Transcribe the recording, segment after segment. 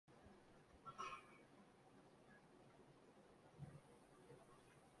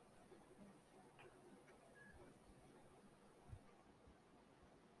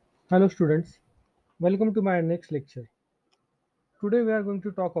Hello students, welcome to my next lecture. Today we are going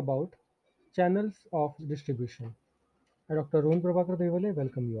to talk about channels of distribution. I, Dr. Rohan Prabhakar Devale,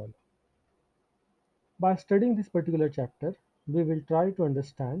 welcome you all. By studying this particular chapter, we will try to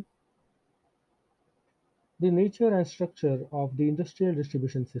understand the nature and structure of the industrial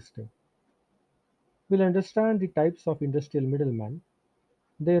distribution system. We'll understand the types of industrial middlemen,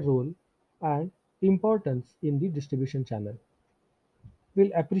 their role, and importance in the distribution channel.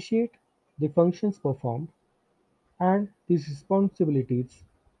 We'll appreciate the functions performed and the responsibilities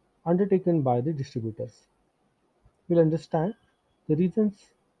undertaken by the distributors. We'll understand the reasons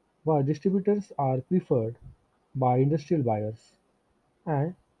why distributors are preferred by industrial buyers.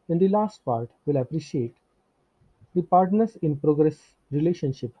 And in the last part, we'll appreciate the partners in progress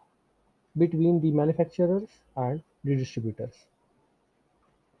relationship between the manufacturers and the distributors.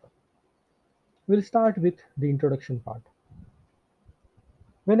 We'll start with the introduction part.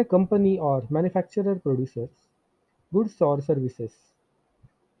 When a company or manufacturer produces goods or services,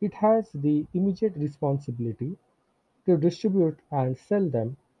 it has the immediate responsibility to distribute and sell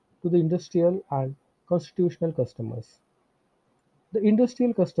them to the industrial and constitutional customers. The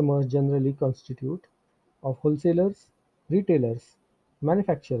industrial customers generally constitute of wholesalers, retailers,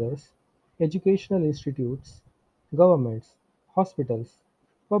 manufacturers, educational institutes, governments, hospitals,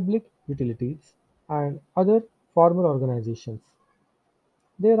 public utilities, and other formal organizations.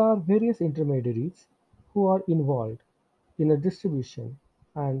 There are various intermediaries who are involved in a distribution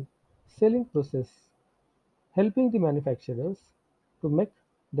and selling process, helping the manufacturers to make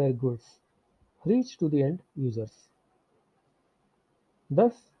their goods reach to the end users.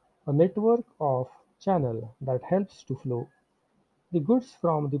 Thus, a network of channel that helps to flow the goods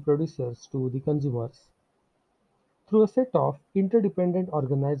from the producers to the consumers through a set of interdependent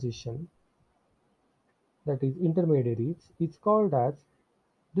organization, that is intermediaries, is called as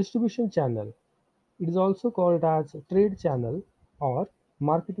distribution channel. It is also called as trade channel or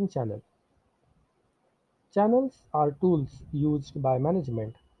marketing channel. Channels are tools used by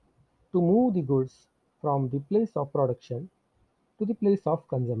management to move the goods from the place of production to the place of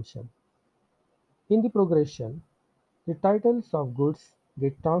consumption. In the progression, the titles of goods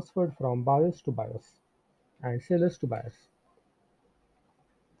get transferred from buyers to buyers and sellers to buyers.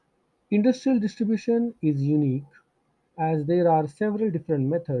 Industrial distribution is unique as there are several different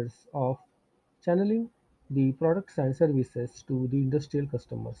methods of channeling the products and services to the industrial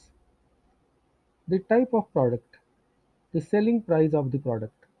customers. The type of product, the selling price of the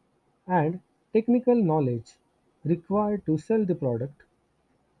product, and technical knowledge required to sell the product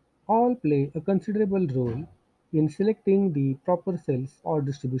all play a considerable role in selecting the proper sales or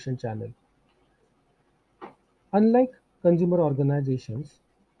distribution channel. Unlike consumer organizations,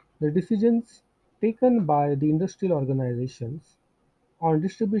 the decisions taken by the industrial organizations on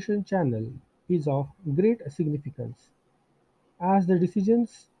distribution channel is of great significance as the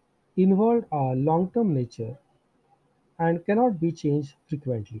decisions involved are long-term nature and cannot be changed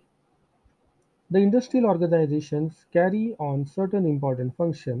frequently. The industrial organizations carry on certain important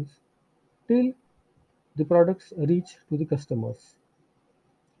functions till the products reach to the customers,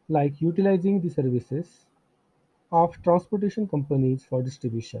 like utilizing the services of transportation companies for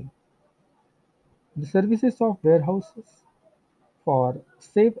distribution, the services of warehouses for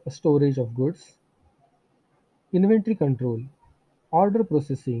safe storage of goods, inventory control, order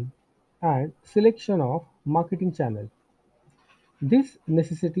processing, and selection of marketing channel. This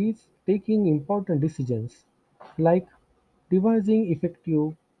necessitates taking important decisions like devising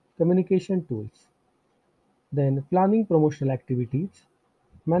effective communication tools, then planning promotional activities,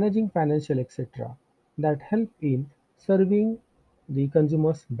 managing financial etc. that help in serving the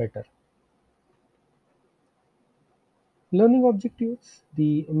consumers better. Learning objectives.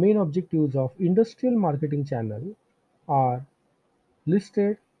 The main objectives of industrial marketing channel are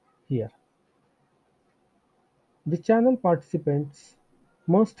listed here. The channel participants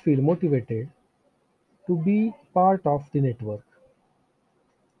must feel motivated to be part of the network.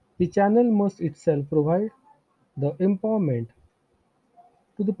 The channel must itself provide the empowerment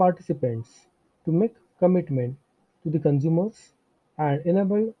to the participants to make commitment to the consumers and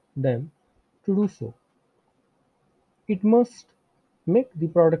enable them to do so. It must make the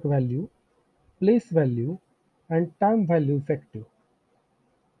product value, place value, and time value effective.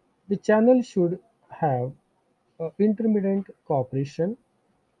 The channel should have intermittent cooperation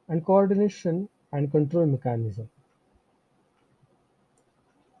and coordination and control mechanism.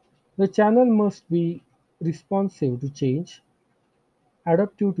 The channel must be responsive to change,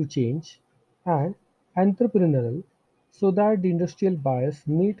 adaptive to change, and entrepreneurial so that the industrial buyer's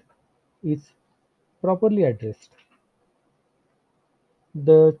need is properly addressed.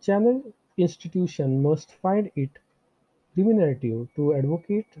 The channel institution must find it remunerative to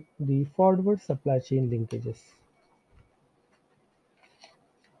advocate the forward supply chain linkages.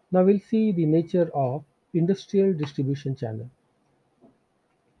 Now we'll see the nature of industrial distribution channel.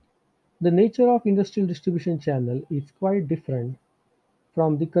 The nature of industrial distribution channel is quite different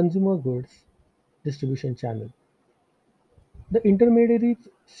from the consumer goods distribution channel. The intermediaries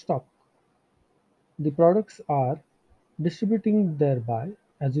stock the products are distributing thereby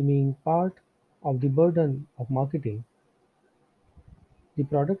assuming part of the burden of marketing the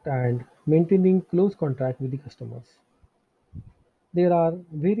product and maintaining close contact with the customers. There are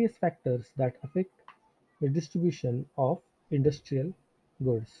various factors that affect the distribution of industrial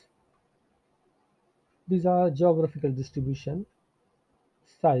goods. These are geographical distribution,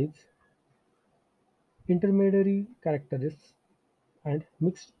 size, intermediary characteristics, and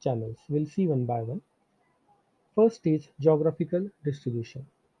mixed channels. We'll see one by one. First is geographical distribution.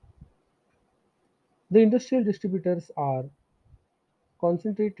 The industrial distributors are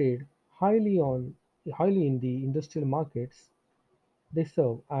concentrated highly in the industrial markets they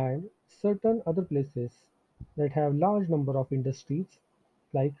serve and certain other places that have large number of industries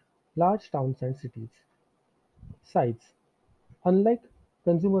like large towns and cities. Size. Unlike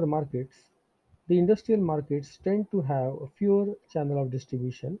consumer markets, the industrial markets tend to have a fewer channel of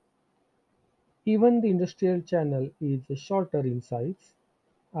distribution. Even the industrial channel is shorter in size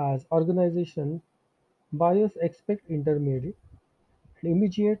as organization buyers expect intermediate and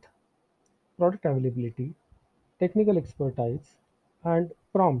immediate product availability, technical expertise, and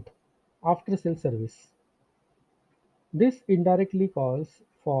prompt after-sale service. This indirectly calls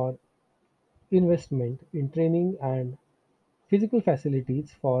for investment in training and physical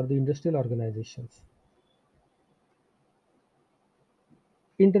facilities for the industrial organizations.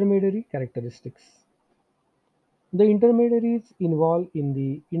 Intermediary characteristics. The intermediaries involved in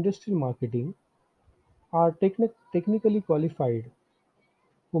the industrial marketing are technically qualified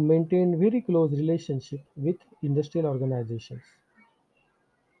who maintain very close relationship with industrial organizations.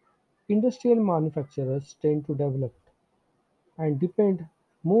 Industrial manufacturers tend to develop and depend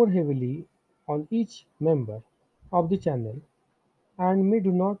more heavily on each member of the channel and may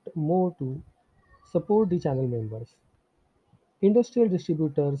do not more to support the channel members. Industrial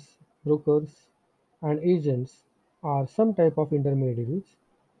distributors, brokers, and agents are some type of intermediaries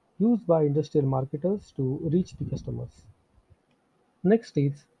used by industrial marketers to reach the customers. Next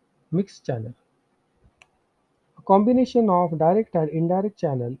is mixed channel. A combination of direct and indirect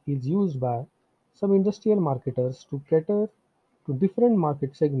channel is used by some industrial marketers to cater to different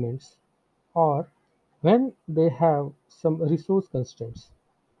market segments or when they have some resource constraints.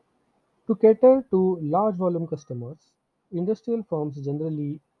 To cater to large volume customers, industrial firms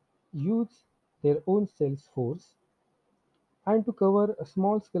generally use their own sales force, and to cover a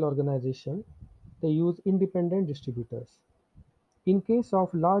small scale organization, they use independent distributors. In case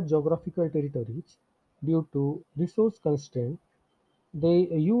of large geographical territories, due to resource constraint, they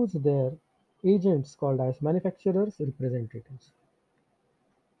use their agents called as manufacturers representatives.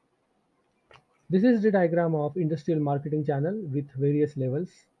 This is the diagram of industrial marketing channel with various levels.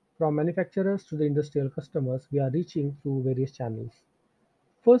 From manufacturers to the industrial customers, we are reaching through various channels.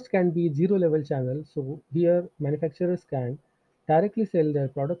 First can be zero level channel. So here manufacturers can directly sell their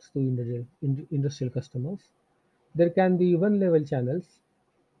products to industrial customers. There can be one level channels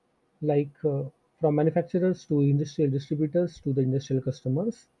like from manufacturers to industrial distributors to the industrial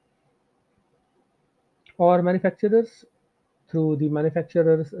customers or manufacturers through the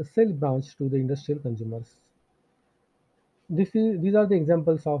manufacturer's sale branch to the industrial consumers. These are the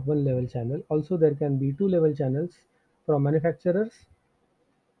examples of one level channel. Also, there can be two level channels from manufacturers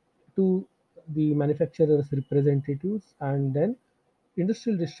to the manufacturer's representatives and then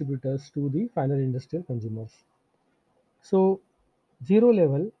industrial distributors to the final industrial consumers. So, zero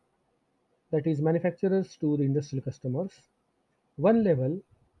level that is manufacturers to the industrial customers, one level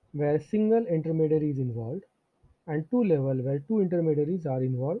where single intermediary is involved, and two level where two intermediaries are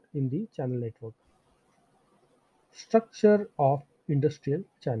involved in the channel network. Structure of industrial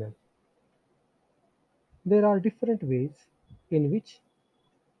channel. There are different ways in which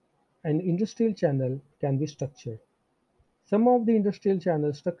an industrial channel can be structured. Some of the industrial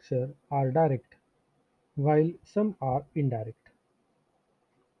channel structure are direct, while some are indirect.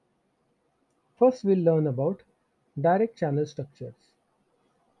 First, we'll learn about direct channel structures.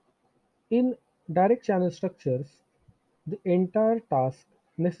 In direct channel structures, the entire task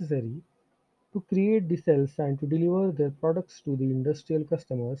necessary to create the cells and to deliver their products to the industrial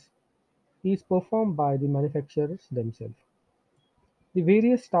customers is performed by the manufacturers themselves. The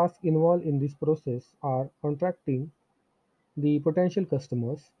various tasks involved in this process are contracting, the potential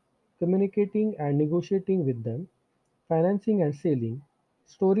customers, communicating and negotiating with them, financing and selling,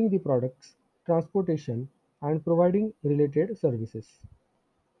 storing the products, transportation, and providing related services.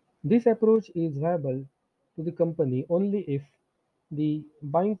 This approach is viable to the company only if the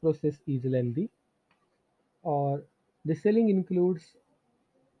buying process is lengthy or the selling includes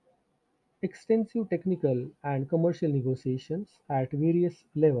extensive technical and commercial negotiations at various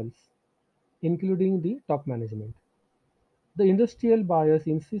levels, including the top management. The industrial buyers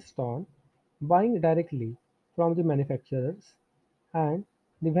insist on buying directly from the manufacturers, and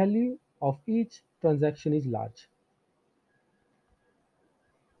the value of each transaction is large.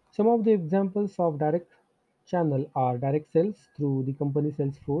 Some of the examples of direct channel are direct sales through the company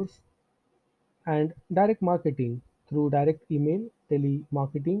sales force and direct marketing through direct email,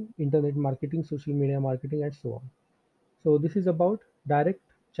 telemarketing, internet marketing, social media marketing, and so on. So this is about direct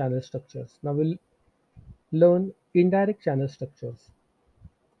channel structures. Now we'll learn indirect channel structures.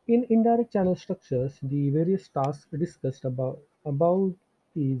 In indirect channel structures, the various tasks discussed above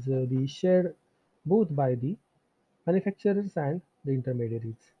is the shared both by the manufacturers and the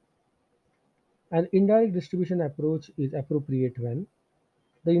intermediaries. An indirect distribution approach is appropriate when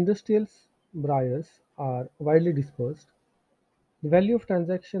the industrial buyers are widely dispersed, the value of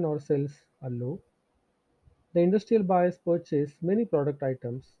transaction or sales are low, the industrial buyers purchase many product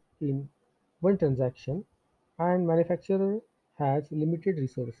items in one transaction, and manufacturer has limited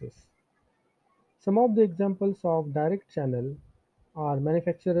resources. Some of the examples of direct channel are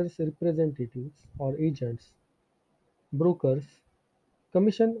manufacturers' representatives or agents, brokers,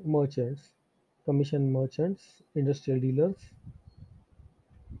 commission merchants, industrial dealers,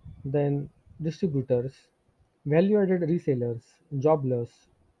 then distributors, value-added resellers, joblers,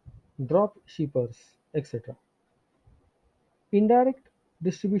 drop shippers, etc. Indirect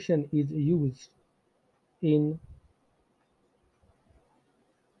distribution is used in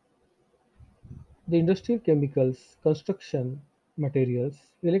the industrial chemicals, construction materials,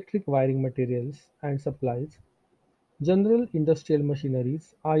 electric wiring materials and supplies, general industrial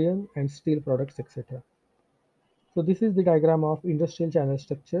machineries, iron and steel products, etc. So this is the diagram of industrial channel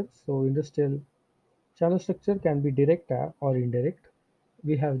structure. So industrial channel structure can be direct or indirect.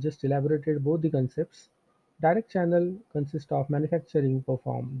 We have just elaborated both the concepts. Direct channel consists of manufacturing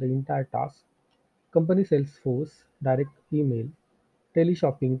perform the entire task, company sales force, direct email,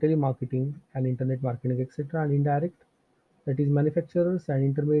 tele-shopping, telemarketing, and internet marketing, etc. And indirect, that is manufacturers and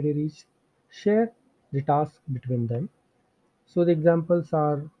intermediaries share the task between them. So the examples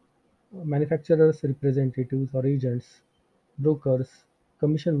are manufacturers, representatives or agents, brokers,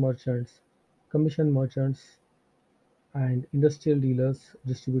 commission merchants, and industrial dealers,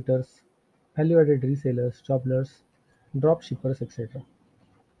 distributors, value-added resellers, jobblers, drop shippers, etc.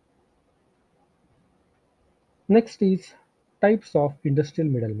 Next is types of industrial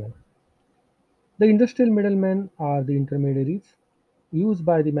middlemen. The industrial middlemen are the intermediaries used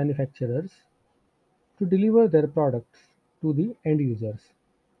by the manufacturers to deliver their products to the end users.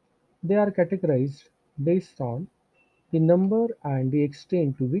 They are categorized based on the number and the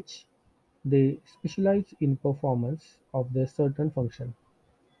extent to which they specialize in performance of their certain function.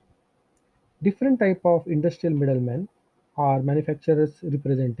 Different type of industrial middlemen are manufacturers'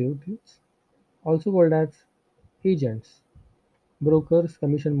 representatives, also called as agents, brokers,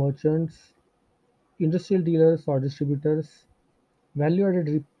 commission merchants, industrial dealers or distributors,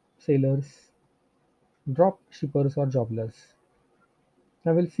 value-added resellers, drop shippers or jobblers.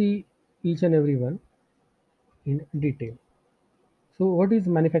 Now we'll see each and every one in detail. So what is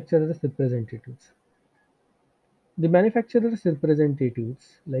manufacturers' representatives? The manufacturers'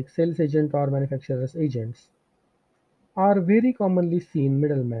 representatives, like sales agent or manufacturers' agents, are very commonly seen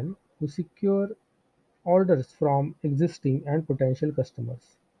middlemen who secure orders from existing and potential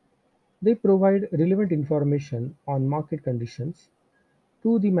customers. They provide relevant information on market conditions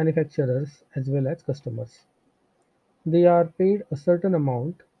to the manufacturers as well as customers. They are paid a certain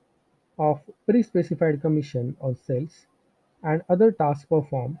amount of pre-specified commission on sales and other tasks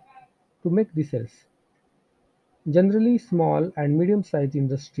performed to make the sales. Generally, small and medium-sized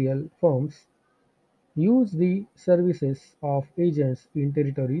industrial firms use the services of agents in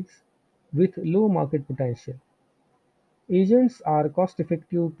territories with low market potential. Agents are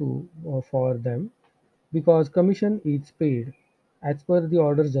cost-effective for them because commission is paid as per the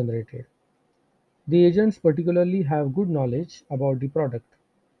orders generated. The agents particularly have good knowledge about the product,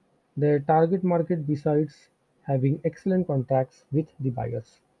 their target market besides having excellent contacts with the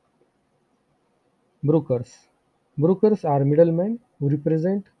buyers. Brokers. Brokers are middlemen who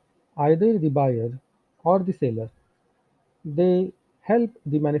represent either the buyer or the seller. They help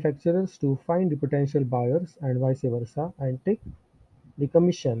the manufacturers to find the potential buyers and vice versa, and take the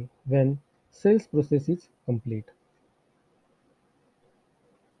commission when sales process is complete.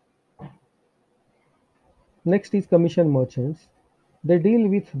 Next is commission merchants. They deal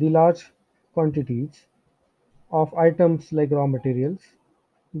with the large quantities of items like raw materials.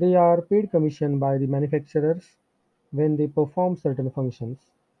 They are paid commission by the manufacturers when they perform certain functions.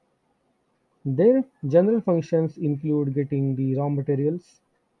 Their general functions include getting the raw materials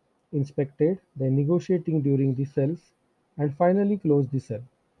inspected, then negotiating during the sales, and finally close the sale.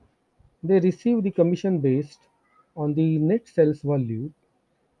 They receive the commission based on the net sales value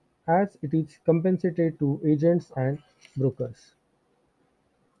as it is compensated to agents and brokers.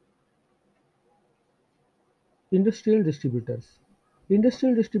 Industrial distributors.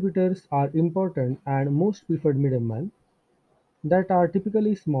 Industrial distributors are important and most preferred middlemen that are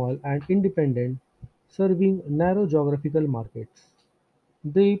typically small and independent, serving narrow geographical markets.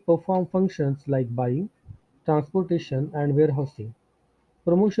 They perform functions like buying, transportation and warehousing,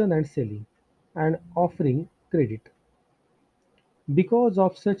 promotion and selling, and offering credit. Because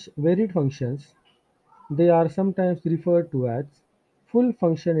of such varied functions, they are sometimes referred to as full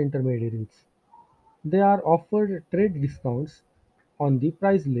function intermediaries. They are offered trade discounts on the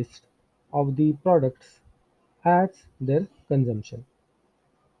price list of the products as their consumption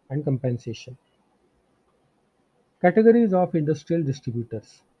and compensation. Categories of industrial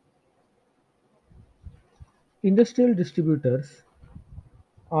distributors. Industrial distributors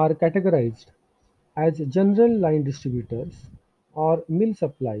are categorized as general line distributors or mill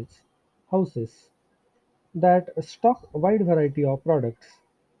supplies houses that stock a wide variety of products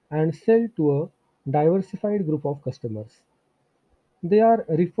and sell to a diversified group of customers. They are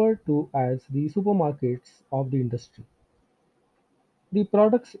referred to as the supermarkets of the industry. The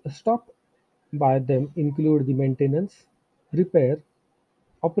products stocked by them include the maintenance, repair,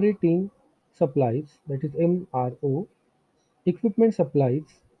 operating supplies that is MRO, equipment supplies,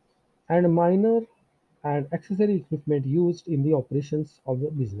 and minor and accessory equipment used in the operations of the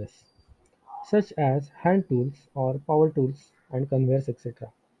business, such as hand tools or power tools and conveyors,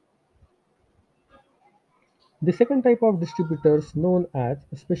 etc. The second type of distributors, known as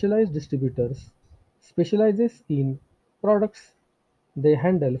specialized distributors, specializes in products they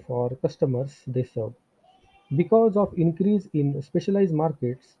handle for customers they serve. Because of increase in specialized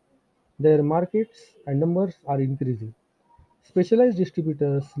markets, their markets and numbers are increasing. Specialized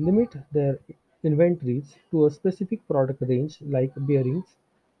distributors limit their inventories to a specific product range like bearings,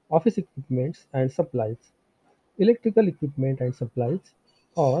 office equipments and supplies, electrical equipment and supplies,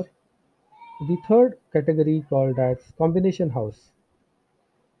 or the third category called as combination house,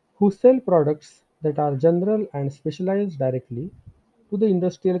 who sell products that are general and specialized directly to the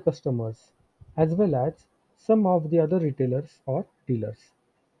industrial customers as well as some of the other retailers or dealers.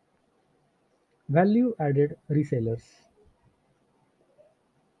 Value added resellers.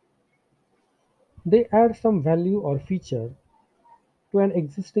 They add some value or feature to an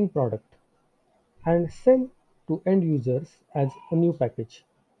existing product and sell to end users as a new package.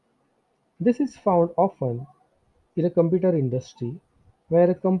 This is found often in a computer industry where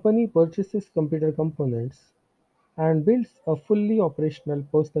a company purchases computer components and builds a fully operational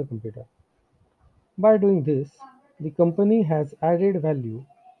personal computer. By doing this, the company has added value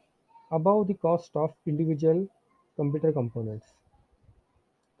above the cost of individual computer components.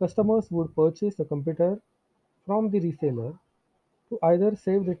 Customers would purchase a computer from the reseller to either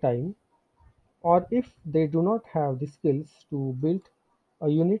save the time or if they do not have the skills to build a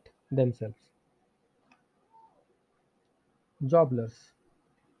unit themselves. Joblers.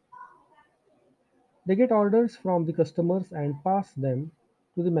 They get orders from the customers and pass them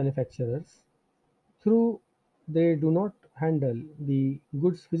to the manufacturers. Through they do not handle the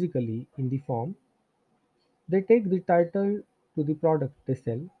goods physically in the form, they take the title to the product they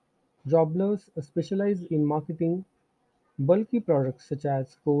sell. Joblers specialize in marketing bulky products such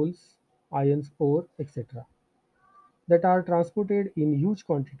as coals, iron ore, etc., that are transported in huge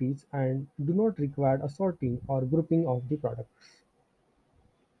quantities and do not require a sorting or grouping of the products.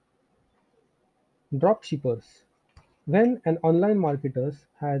 Dropshippers. When an online marketer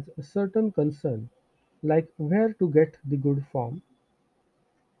has a certain concern, like where to get the good from,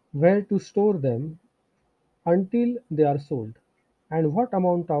 where to store them until they are sold, and what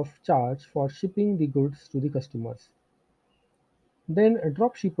amount of charge for shipping the goods to the customers, then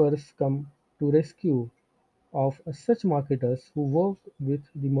dropshippers come to rescue of such marketers who work with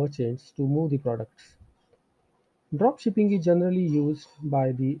the merchants to move the products. Dropshipping is generally used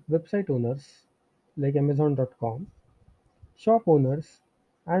by the website owners like Amazon.com, shop owners,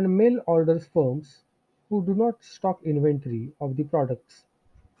 and mail order firms who do not stock inventory of the products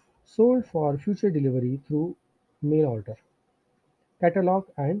sold for future delivery through mail order, catalog,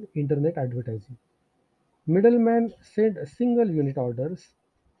 and internet advertising. Middlemen send single unit orders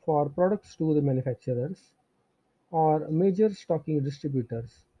for products to the manufacturers or major stocking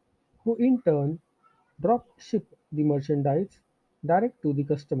distributors, who in turn drop ship the merchandise direct to the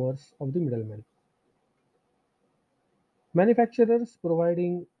customers of the middleman. Manufacturers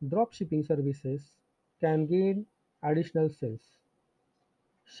providing drop shipping services can gain additional sales,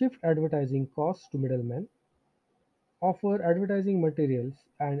 shift advertising costs to middlemen, offer advertising materials,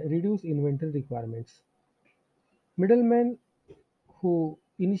 and reduce inventory requirements. Middlemen who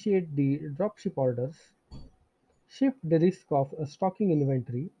initiate the dropship orders shift the risk of stocking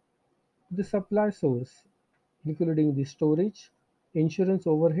inventory to the supply source, including the storage, insurance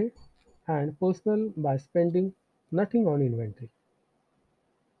overhead, and personal by spending nothing on inventory.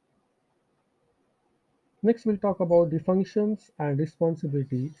 Next, we'll talk about the functions and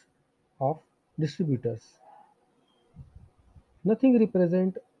responsibilities of distributors. Nothing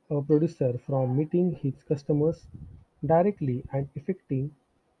represents a producer from meeting his customers directly and effecting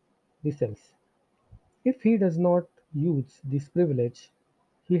the sales. If he does not use this privilege,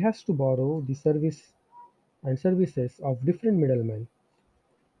 he has to borrow the service and services of different middlemen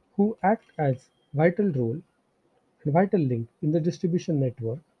who act as vital link in the distribution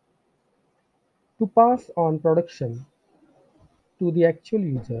network to pass on production to the actual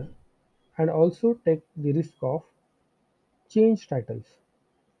user and also take the risk of change titles.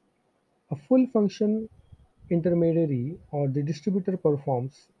 A full function intermediary or the distributor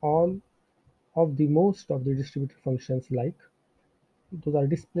performs all of the most of the distributor functions like those are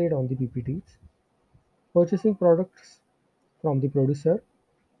displayed on the PPTs, purchasing products from the producer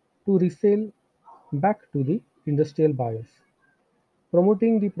to resell back to the industrial buyers,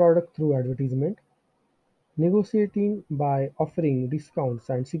 promoting the product through advertisement, negotiating by offering discounts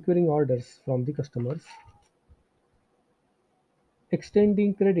and securing orders from the customers,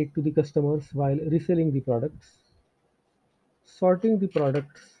 extending credit to the customers while reselling the products, sorting the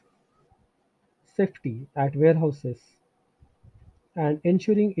products safety at warehouses and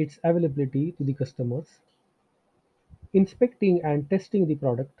ensuring its availability to the customers, inspecting and testing the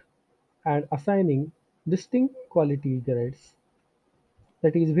product, and assigning distinct quality grades.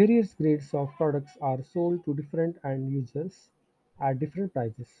 That is, various grades of products are sold to different end users at different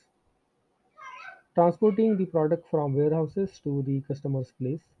prices. Transporting the product from warehouses to the customer's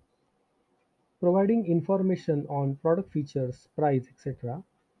place, providing information on product features, price, etc.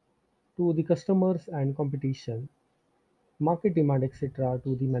 to the customers and competition, market demand, etc.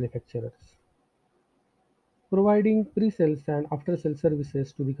 to the manufacturers, providing pre-sales and after-sales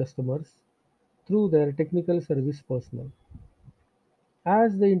services to the customers through their technical service personnel.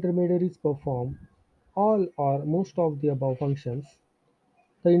 As the intermediaries perform all or most of the above functions,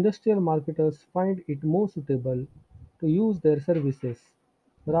 the industrial marketers find it more suitable to use their services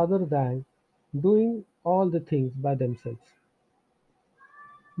rather than doing all the things by themselves.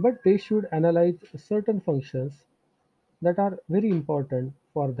 But they should analyze certain functions that are very important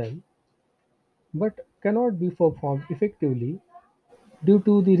for them but cannot be performed effectively due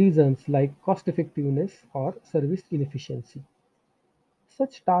to the reasons like cost effectiveness or service inefficiency.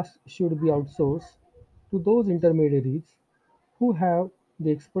 Such tasks should be outsourced to those intermediaries who have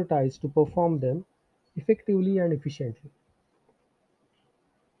the expertise to perform them effectively and efficiently.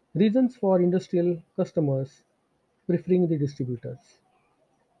 Reasons for industrial customers preferring the distributors.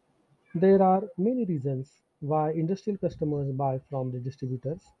 There are many reasons why industrial customers buy from the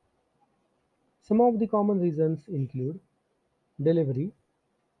distributors. Some of the common reasons include delivery,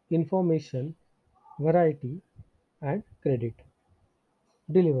 information, variety, and credit.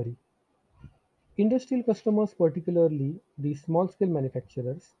 Delivery. Industrial customers, particularly the small scale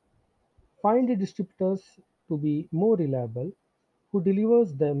manufacturers, find the distributors to be more reliable who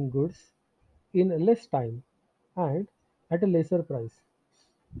delivers them goods in less time and at a lesser price.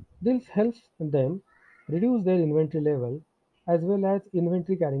 This helps them reduce their inventory level as well as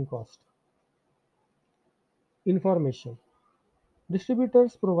inventory carrying cost. Information.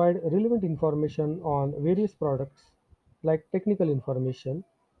 Distributors provide relevant information on various products like technical information,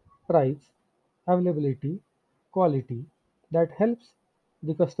 price, availability, quality that helps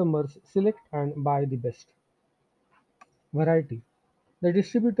the customers select and buy the best. Variety. The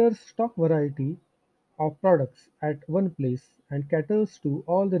distributors stock variety of products at one place and caters to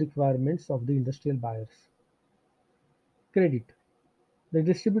all the requirements of the industrial buyers. Credit. The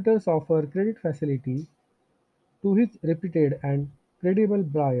distributors offer credit facility to his reputed and credible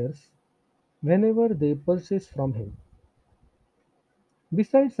buyers whenever they purchase from him.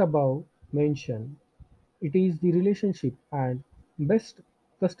 Besides above mentioned, It is the relationship and best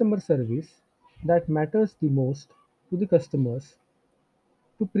customer service that matters the most to the customers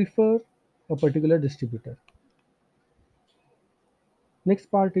to prefer a particular distributor. Next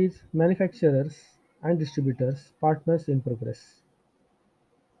part is manufacturers and distributors partners in progress.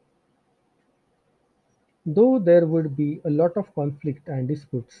 Though there would be a lot of conflict and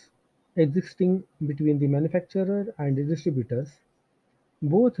disputes existing between the manufacturer and the distributors,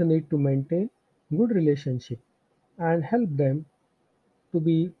 both need to maintain good relationship and help them to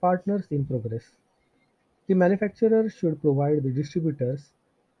be partners in progress. The manufacturer should provide the distributors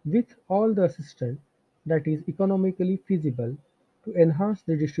with all the assistance that is economically feasible to enhance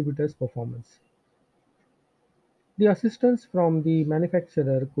the distributor's performance. The assistance from the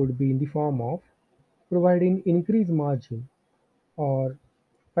manufacturer could be in the form of providing increased margin or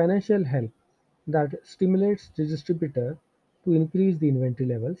financial help that stimulates the distributor to increase the inventory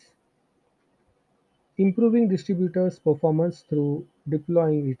levels, improving distributors' performance through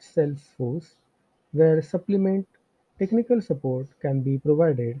deploying its sales force, where supplement technical support can be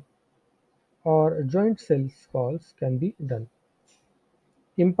provided or joint sales calls can be done,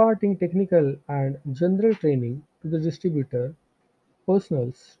 imparting technical and general training to the distributor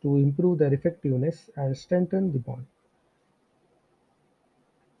personals to improve their effectiveness and strengthen the bond.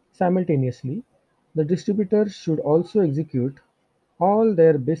 Simultaneously, the distributor should also execute all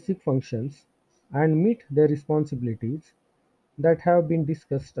their basic functions and meet their responsibilities that have been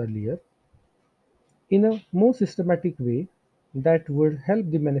discussed earlier in a more systematic way that would help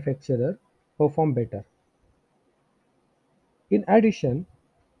the manufacturer perform better. In addition,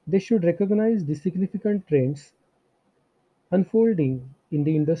 they should recognize the significant trends unfolding in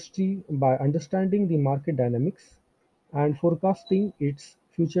the industry by understanding the market dynamics and forecasting its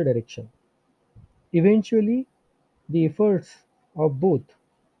future direction. Eventually, the efforts of both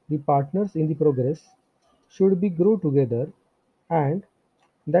the partners in the progress should be grow together, and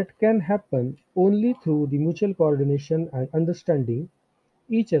that can happen only through the mutual coordination and understanding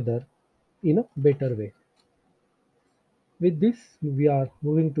each other in a better way. With this, we are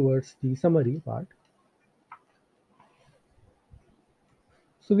moving towards the summary part.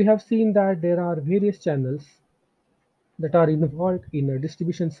 So we have seen that there are various channels that are involved in a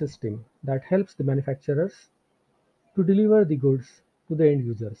distribution system that helps the manufacturers to deliver the goods to the end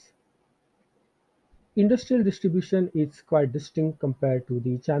users. Industrial distribution is quite distinct compared to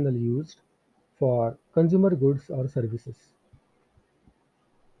the channel used for consumer goods or services.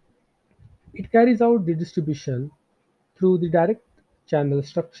 It carries out the distribution through the direct channel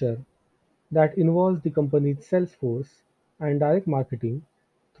structure that involves the company's sales force and direct marketing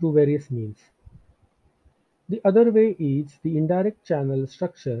through various means. The other way is the indirect channel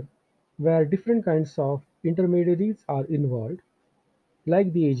structure where different kinds of intermediaries are involved,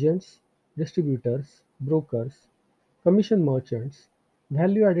 like the agents, distributors, brokers, commission merchants,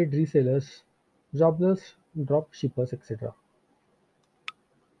 value added resellers, jobless drop shippers, etc.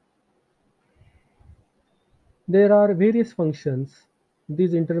 There are various functions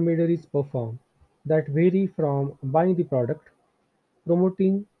these intermediaries perform that vary from buying the product,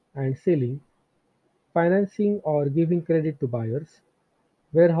 promoting and selling, financing or giving credit to buyers,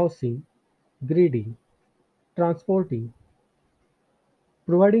 warehousing, grading, transporting,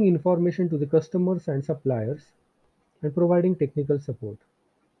 providing information to the customers and suppliers, and providing technical support.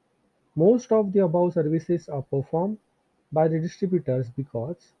 Most of the above services are performed by the distributors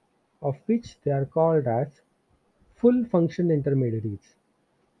because of which they are called as full function intermediaries.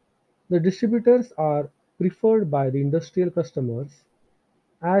 The distributors are preferred by the industrial customers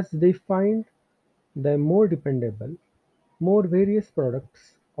as they find them more dependable, more various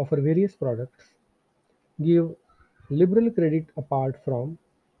products, offer various products, give liberal credit apart from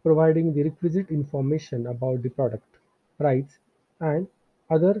providing the requisite information about the product, price, and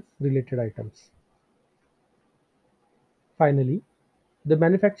other related items. Finally, the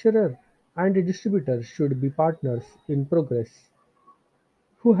manufacturer and the distributor should be partners in progress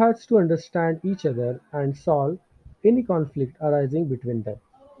who has to understand each other and solve any conflict arising between them.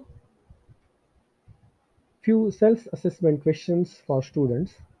 Few self-assessment questions for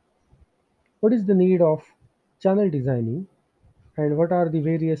students. What is the need of channel designing and what are the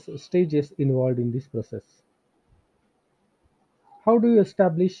various stages involved in this process? How do you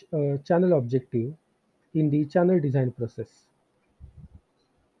establish a channel objective in the channel design process?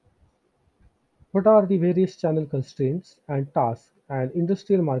 What are the various channel constraints and tasks an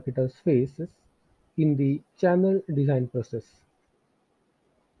industrial marketers faces in the channel design process?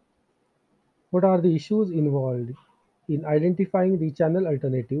 What are the issues involved in identifying the channel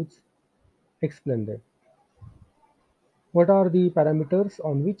alternatives? Explain them. What are the parameters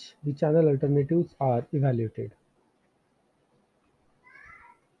on which the channel alternatives are evaluated?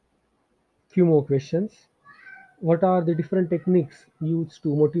 Few more questions. What are the different techniques used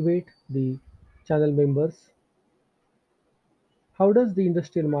to motivate the channel members? How does the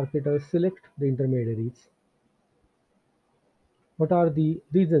industrial marketer select the intermediaries? What are the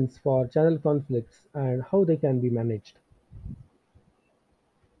reasons for channel conflicts and how they can be managed?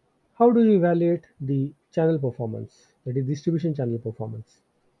 How do you evaluate the channel performance, that is distribution channel performance?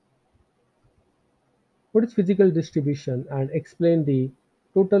 What is physical distribution and explain the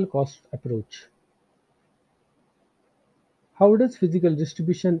total cost approach? How does physical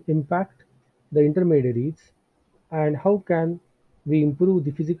distribution impact the intermediaries and how can we improve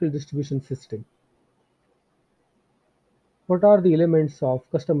the physical distribution system? What are the elements of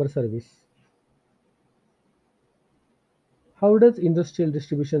customer service? How does industrial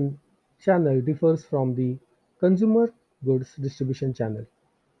distribution channel differs from the consumer goods distribution channel?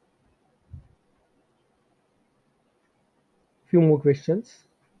 Few more questions.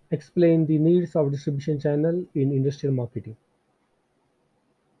 Explain the needs of distribution channel in industrial marketing.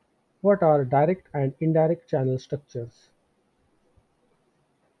 What are direct and indirect channel structures?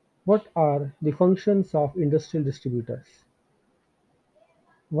 What are the functions of industrial distributors?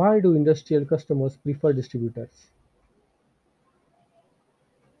 Why do industrial customers prefer distributors?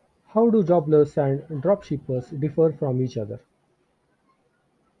 How do jobless and dropshippers differ from each other?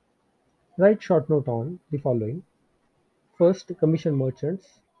 Write short note on the following. First, commission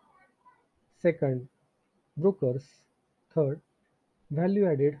merchants. Second, brokers. Third,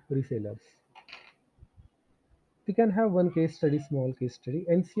 value-added resellers. We can have one case study, small case study.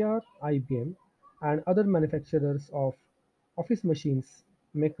 NCR, IBM, and other manufacturers of office machines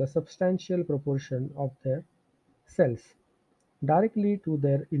make a substantial proportion of their sales directly to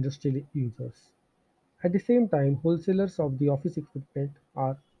their industrial users. At the same time, wholesalers of the office equipment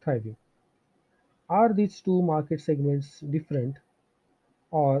are thriving. Are these two market segments different,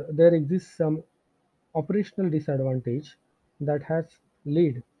 or there exists some operational disadvantage that has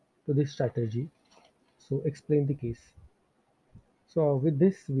led to this strategy? So, explain the case. So, with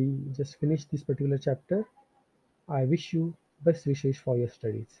this, we just finished this particular chapter. I wish you best wishes for your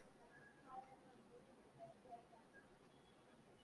studies.